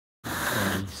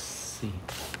see.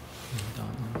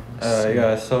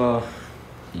 Yeah, I saw.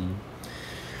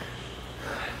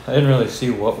 I didn't really see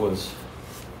what was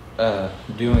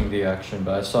doing the action,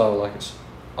 but I saw like it's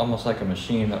almost like a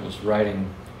machine that was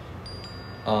writing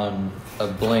on a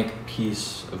blank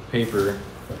piece of paper.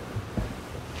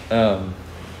 I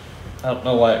don't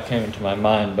know why it came into my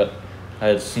mind, but I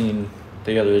had seen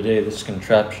the other day this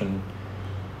contraption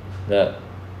that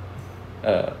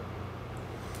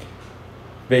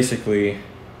basically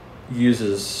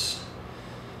uses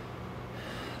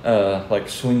like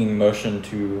swinging motion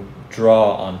to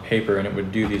draw on paper, and it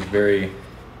would do these very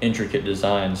intricate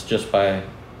designs just by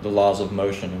the laws of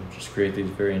motion. It would just create these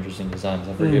very interesting designs.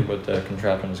 I forget what the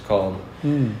contraption is called,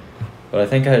 but I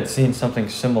think I had seen something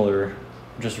similar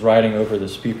just writing over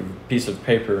this piece of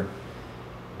paper,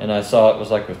 and I saw it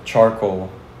was like with charcoal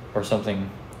or something,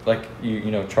 like you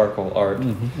know charcoal art,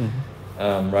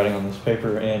 writing on this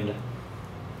paper, and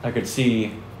I could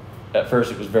see at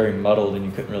first it was very muddled and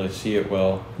you couldn't really see it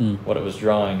well what it was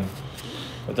drawing,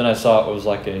 but then I saw it was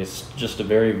like just a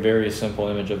very, very simple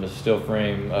image of a still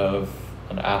frame of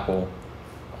an apple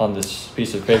on this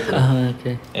piece of paper.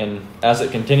 Okay. And as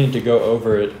it continued to go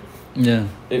over it,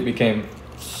 it became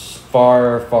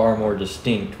far more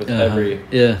distinct with every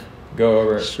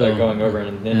going over,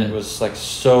 and then it was like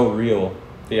so real.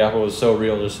 The apple was so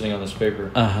real just sitting on this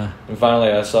paper. And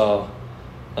finally I saw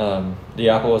the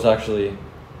apple was actually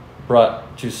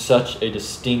brought to such a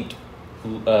distinct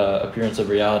appearance of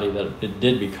reality that it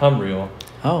did become real.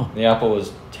 The apple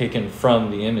was taken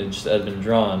from the image that had been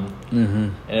drawn,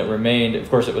 and it remained, of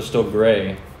course it was still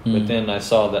gray, but then I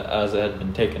saw that as it had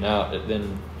been taken out, it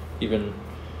then even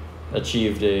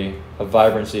achieved a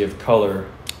vibrancy of color.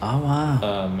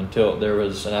 Until there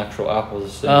was an actual apple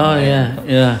sitting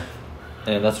there.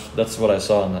 And that's what I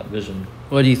saw in that vision.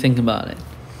 What do you think about it?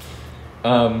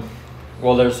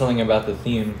 Well, there's something about the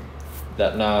theme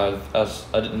that now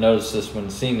I didn't notice this when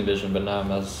seeing the vision, but now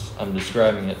as I'm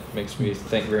describing it, makes me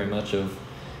think very much of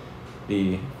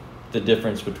the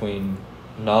difference between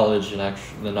knowledge and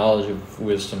the knowledge of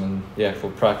wisdom and the actual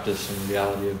practice and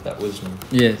reality of that wisdom.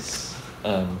 Yes.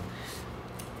 To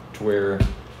where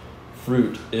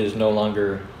fruit is no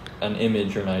longer an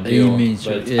image or an ideal,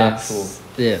 but it's actual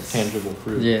tangible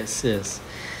fruit. Yes.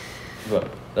 But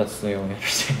that's the only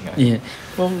understanding I have.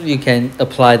 Well, you can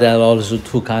apply that also to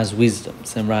two kinds of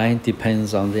wisdoms, right?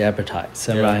 Depends on the appetites,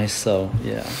 right? So,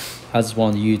 I just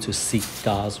want you to seek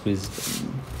God's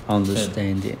wisdom,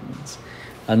 understandings.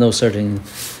 I know certain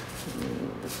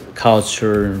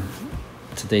culture,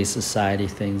 today's society,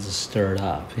 things are stirred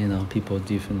up, people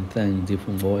different things,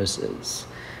 different voices.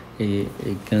 It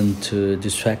going to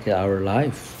distract our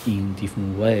life in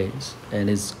different ways, and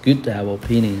it's good to have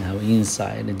opinion, have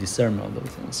insight, and discernment of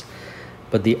those things.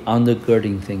 But the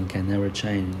undergirding thing can never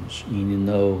change. You need to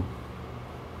know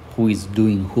who is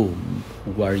doing whom,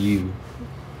 who are you,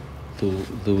 to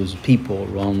those people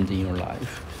around in your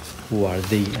life, who are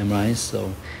they, am I?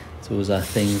 So those are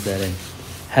things that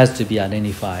has to be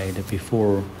identified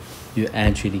before you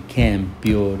actually can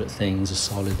build things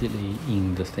solidly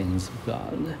in the things of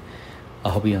God. I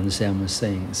hope you understand what I'm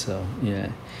saying. So you're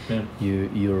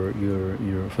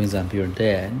for example, your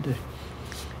dad.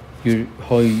 You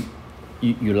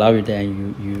love your dad.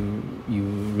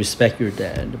 You respect your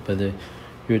dad, but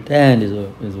your dad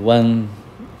is one,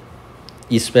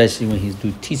 especially when he's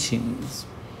doing teachings.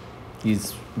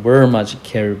 He's very much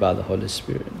carried by the Holy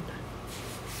Spirit.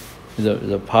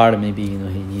 The part maybe he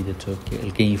needed to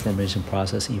gain information,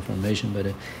 process information,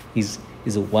 but he's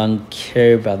one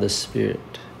carried by the Spirit.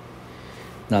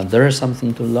 Now there is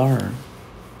something to learn.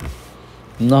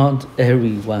 Not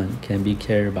everyone can be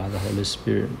carried by the Holy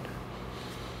Spirit.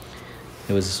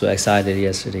 I was so excited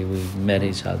yesterday. We met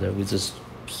each other. I just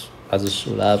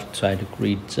showed up, tried to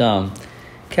greet John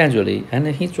casually, and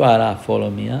he tried to follow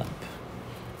me up.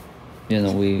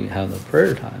 We have the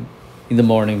prayer time. In the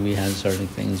morning, we had certain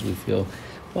things we feel,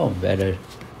 better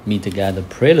meet together,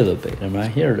 pray a little bit. And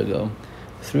right here to go.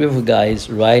 3 of the guys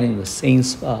riding the same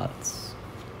spots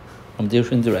from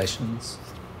different directions.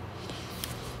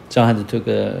 John had to take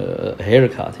a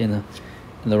haircut, and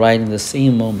right in the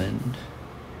same moment,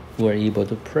 we were able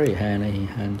to pray, hand in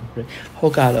hand to pray. How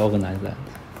God organized that?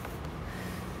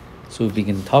 So we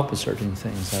begin to talk with certain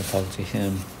things. I talked to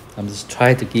him. I'm just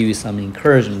trying to give you some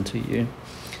encouragement to you.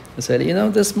 I said,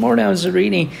 this morning I was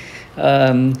reading,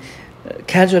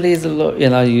 casually,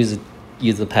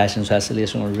 use the Passion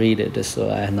Translation or read it. So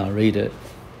I had not read it.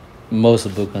 Most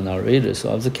of the book I not read it. So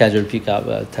I was casually pick up,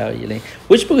 tell Elaine,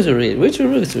 which book to read, which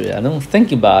book to read. I don't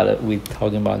think about it. We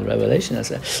talking about the Revelation. I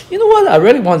said, you know what? I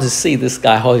really want to see this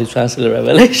guy, how he translated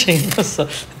Revelation. So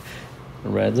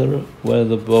rather with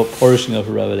the portion of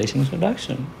Revelation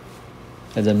introduction.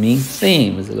 As a main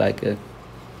theme, it's like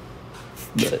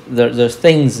there's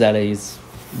things that is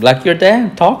like your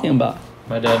dad talking about.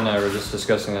 My dad and I were just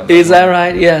discussing that. Is that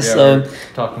right? Yes. Yeah, so we were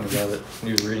talking about it.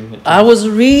 He was reading it too. I was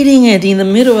reading it in the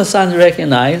middle of something to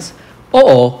recognize.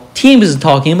 Tim is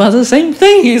talking about the same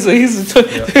thing. He's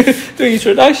doing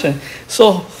introduction.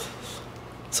 So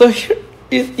here,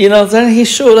 then he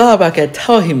showed up. I could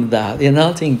tell him that,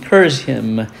 to encourage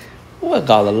him. We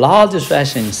got a lot of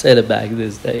distractions set back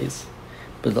these days,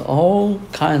 but all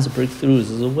kinds of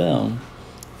breakthroughs as well,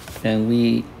 and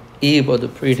we able to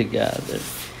pray together.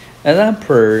 And that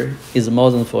prayer is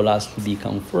more than for us to be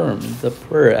confirmed. The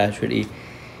prayer actually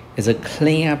is a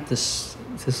clean up this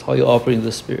is how you operate in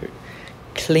the Spirit.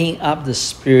 Clean up the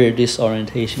spirit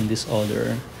disorientation,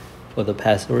 disorder for the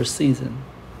Passover season.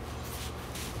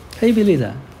 Can you believe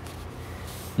that?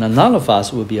 Now, none of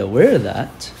us will be aware of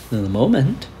that in the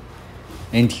moment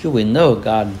until we know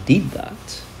God did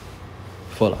that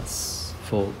for us,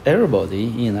 for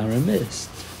everybody in our midst.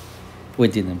 We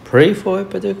didn't pray for it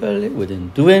particularly. We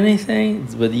didn't do anything.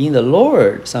 But in the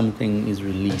Lord, something is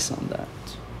released on that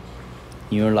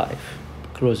in your life.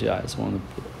 Close your eyes. I want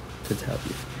to tell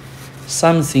you.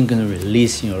 Something going to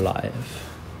release in your life.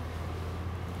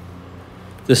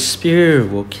 The Spirit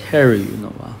will carry you,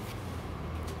 Noah.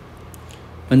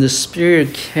 When the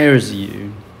Spirit carries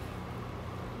you,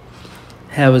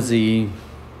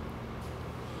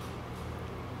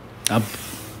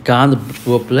 God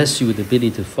will bless you with the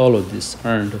ability to follow this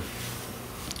and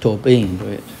to obey into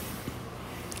it.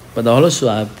 But also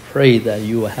I pray that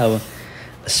you will have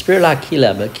a spirit like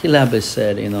Caleb. Caleb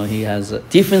said, he has a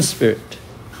different spirit.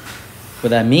 What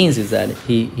that means is that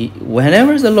he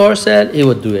whenever the Lord said, he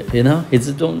would do it, He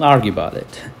just don't argue about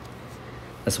it.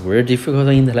 That's very difficult in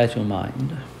the intellectual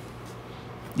mind.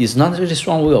 It's not really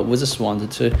strong will. We just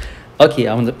wanted to, I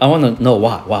want to know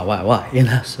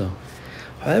why, So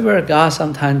however, God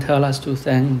sometimes tells us to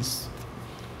things,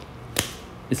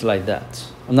 it's like that.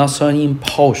 I'm not showing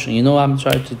impulsion. I'm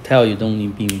trying to tell you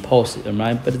don't be impulsive,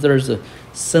 right? But there's a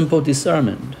simple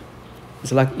discernment.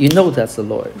 It's like, that's the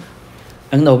Lord.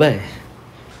 I'm going to obey.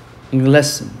 I'm going to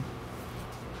listen.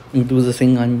 I'm going to do the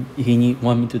thing He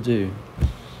wants me to do.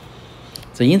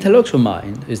 The intellectual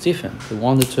mind is different. They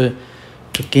wanted to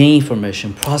gain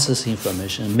information, process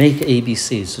information, make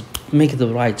ABCs, make the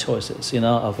right choices,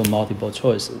 of multiple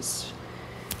choices.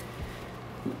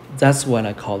 That's what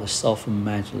I call the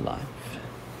self-imagined life.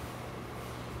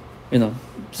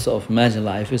 Self-imagined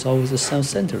life is always a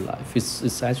self-centered life.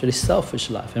 It's actually selfish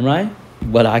life, right?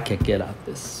 What I can get out of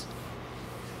this.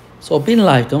 So being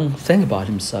life, don't think about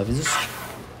himself. It's just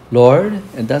Lord,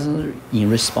 and doesn't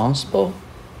irresponsible,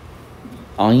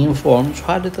 uninformed,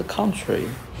 try to the contrary.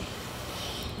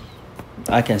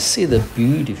 I can see the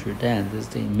beauty of your dad.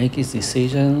 They make his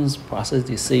decisions, process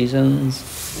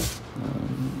decisions.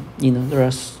 There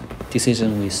are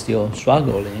decisions we still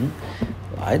struggling.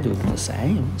 I do the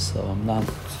same, so I'm not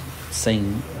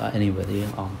saying anybody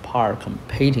on par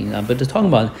competing. But to talk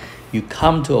about, you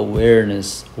come to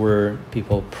awareness where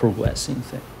people progressing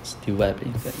things,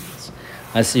 developing things.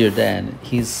 I see your dad.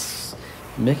 He's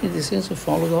making decisions to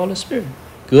follow the Holy Spirit,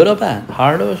 good or bad,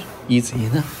 hard or easy,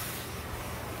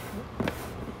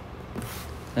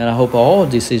 And I hope all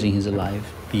decisions in his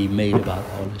life be made about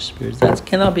the Holy Spirit. That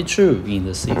cannot be true in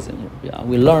the season.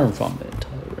 We learn from it.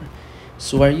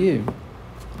 So are you.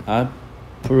 I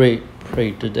pray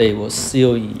today will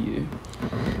seal in you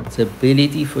the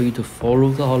ability for you to follow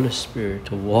the Holy Spirit,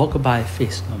 to walk by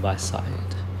faith, not by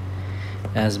sight.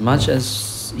 As much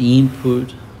as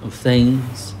input of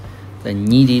things that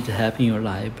needed to happen in your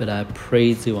life, but I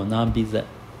pray they will not be the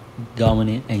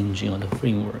dominant engine or the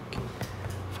framework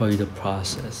for you to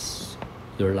process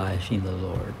your life in the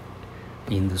Lord,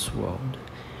 in this world.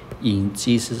 In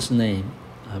Jesus' name,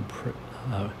 I pray.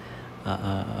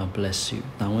 I bless you.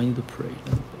 Now I want you to pray a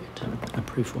little bit. I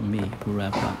pray for me. We'll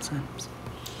wrap up times.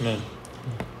 Amen.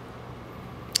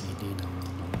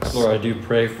 Lord, I do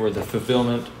pray for the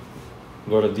fulfillment,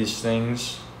 Lord, of these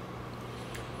things.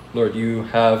 Lord, you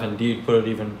have indeed put it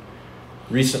even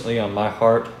recently on my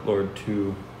heart, Lord,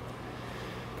 to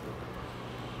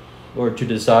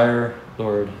desire,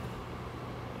 Lord,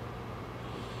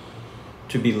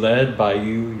 to be led by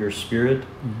you, your Spirit.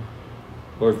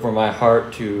 Mm-hmm. Lord, for my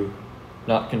heart to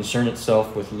not concern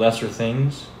itself with lesser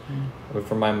things, or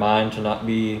for my mind to not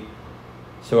be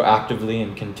so actively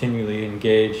and continually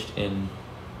engaged in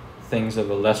things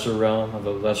of a lesser realm, of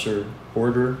a lesser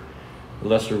order,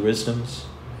 lesser wisdoms.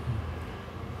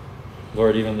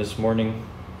 Lord, even this morning,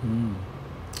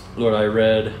 Lord, I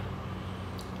read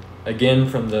again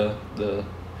from the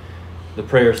the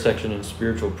prayer section in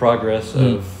spiritual progress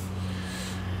of,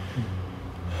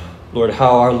 Lord,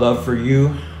 how our love for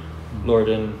you, Lord,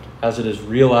 and as it is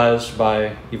realized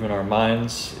by even our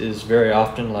minds, is very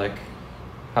often like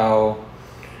how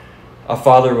a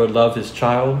father would love his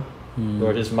child.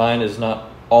 Lord, his mind is not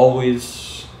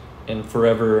always and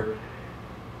forever,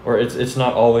 or it's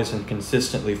not always and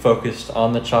consistently focused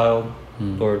on the child,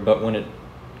 Lord, but when it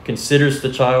considers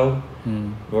the child,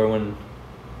 Lord, when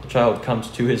the child comes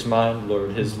to his mind,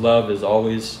 Lord, his love is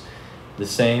always the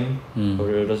same,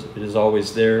 Lord, it is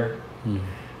always there.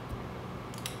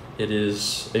 It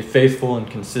is a faithful and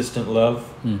consistent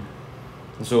love. And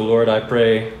so, Lord, I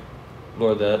pray,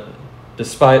 Lord, that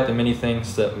despite the many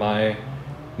things that my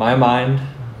mind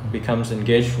becomes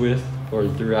engaged with,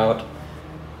 Lord, throughout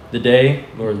the day,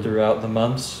 Lord, throughout the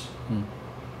months,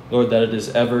 Lord, that it is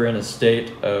ever in a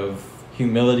state of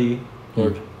humility,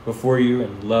 Lord, before you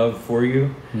and love for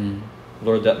you.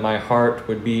 Lord, that my heart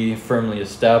would be firmly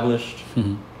established,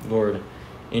 Lord,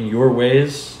 in your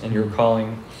ways and your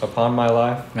calling upon my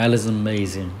life. That is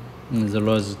amazing. The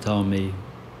Lord told me,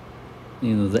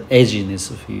 the edginess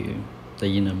of you, the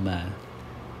inner man,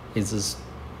 is just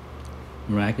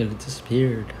miraculously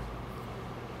disappeared.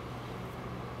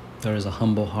 There is a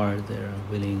humble heart there,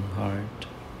 a willing heart.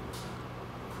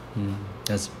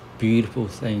 That's a beautiful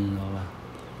thing, Nola.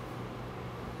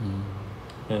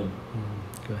 Go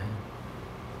ahead.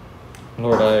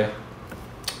 Lord,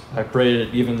 I prayed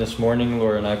it even this morning,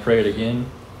 Lord, and I pray it again.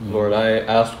 Lord, I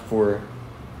ask for,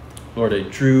 Lord, a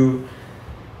true,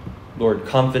 Lord,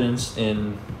 confidence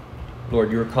in,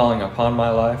 Lord, your calling upon my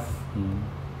life.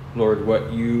 Lord,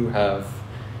 what you have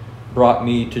brought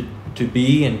me to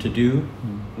be and to do.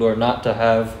 Lord, not to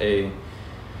have a,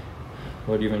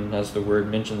 Lord, even as the word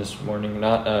mentioned this morning,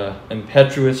 not a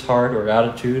impetuous heart or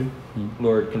attitude,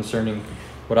 Lord, concerning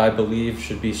what I believe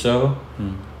should be so.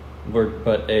 Lord,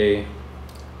 but a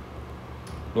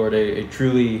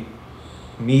truly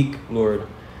meek, Lord,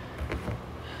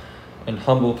 and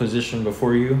humble position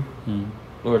before you,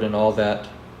 Lord, in all that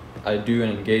I do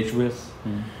and engage with,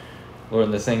 Lord,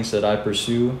 in the things that I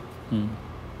pursue.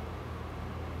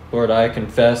 Lord, I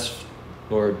confess,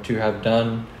 Lord, to have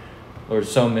done, Lord,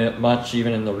 so much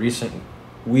even in the recent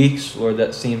weeks, Lord, that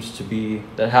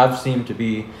have seemed to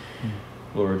be,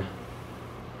 Lord,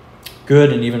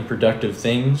 good and even productive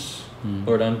things,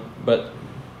 Lord, but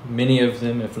many of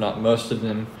them, if not most of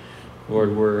them,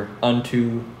 Lord, were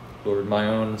unto, Lord, my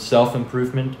own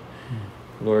self-improvement,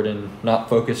 Lord, and not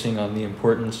focusing on the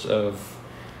importance of,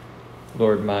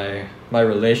 Lord, my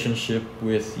relationship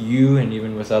with you and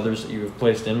even with others that you have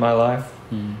placed in my life.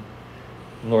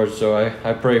 Lord, so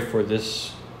I pray for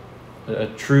this, a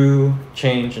true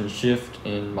change and shift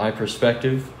in my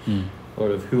perspective,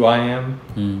 Lord, of who I am.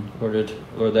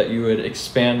 Lord, that you would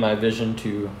expand my vision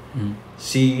to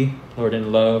see, Lord,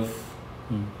 in love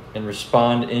and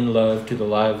respond in love to the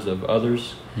lives of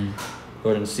others.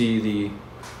 Lord, and see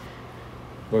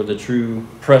the true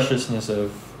preciousness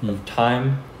of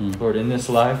time, Lord, in this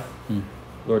life.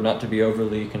 Lord, not to be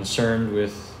overly concerned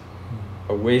with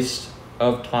a waste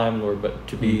of time, Lord, but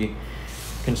to be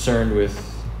concerned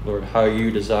with, Lord, how you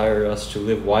desire us to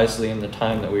live wisely in the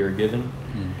time that we are given.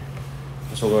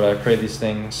 So, Lord, I pray these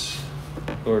things,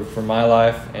 Lord, for my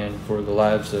life and for the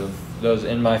lives of those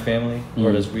in my family,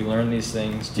 Lord, as we learn these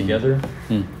things together,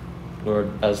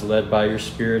 Lord, as led by your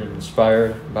Spirit and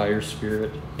inspired by your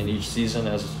Spirit in each season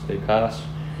as they pass.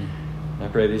 I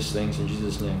pray these things in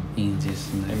Jesus' name. In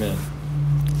Jesus' name. Amen.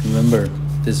 Remember,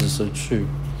 this is so true.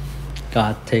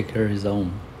 God take care of his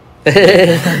own.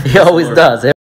 He always does.